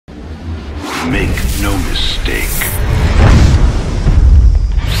Make no mistake.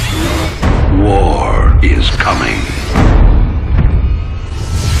 War is coming.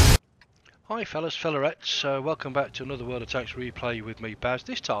 Hi fellas, fellarettes, welcome back to another World of Tanks replay with me, Baz.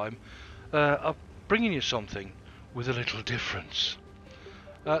 This time, I'm bringing you something with a little difference.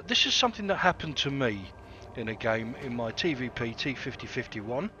 This is something that happened to me in a game in my TVP T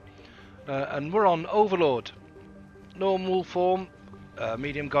 5051, and we're on Overlord. Normal form,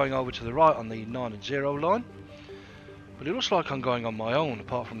 medium going over to the right on the 9 and 0 line. But it looks like I'm going on my own,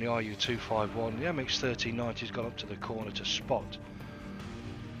 apart from the RU-251. The MX-1390's gone up to the corner to spot.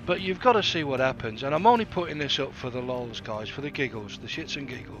 But you've got to see what happens, and I'm only putting this up for the lols, guys, for the giggles, the shits and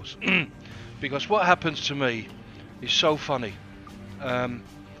giggles. Because what happens to me is so funny and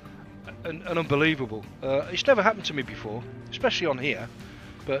unbelievable. It's never happened to me before, especially on here.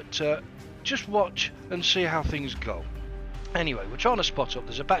 But just watch and see how things go. Anyway, we're trying to spot up.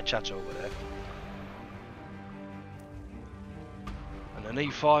 There's a bat chat over there. And an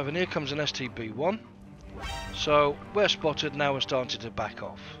E5, and here comes an STB1. So we're spotted, now we're starting to back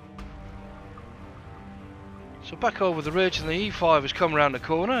off. So back over the ridge, and the E5 has come around the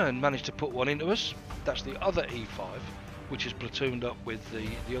corner and managed to put one into us. That's the other E5, which is platooned up with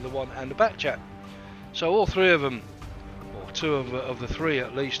the other one and the back chat. So all three of them, or two of the three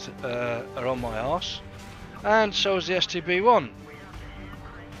at least, are on my arse. And so is the STB1.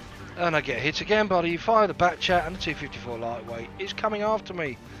 And I get hit again by the E5, the back chat, and the T-54 lightweight is coming after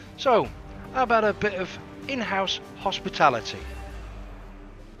me. So, how about a bit of in-house hospitality?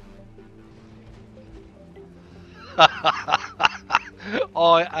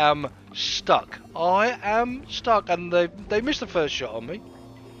 I am stuck. I am stuck, and they missed the first shot on me.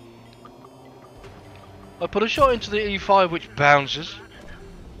 I put a shot into the E5 which bounces.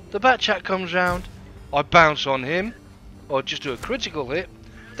 The back chat comes round. I bounce on him, or just do a critical hit.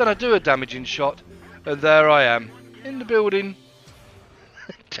 Then I do a damaging shot, and there I am in the building,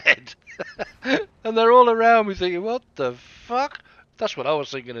 dead. And they're all around me thinking, what the fuck? That's what I was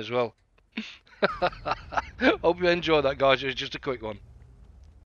thinking as well. Hope you enjoyed that, guys. It was just a quick one.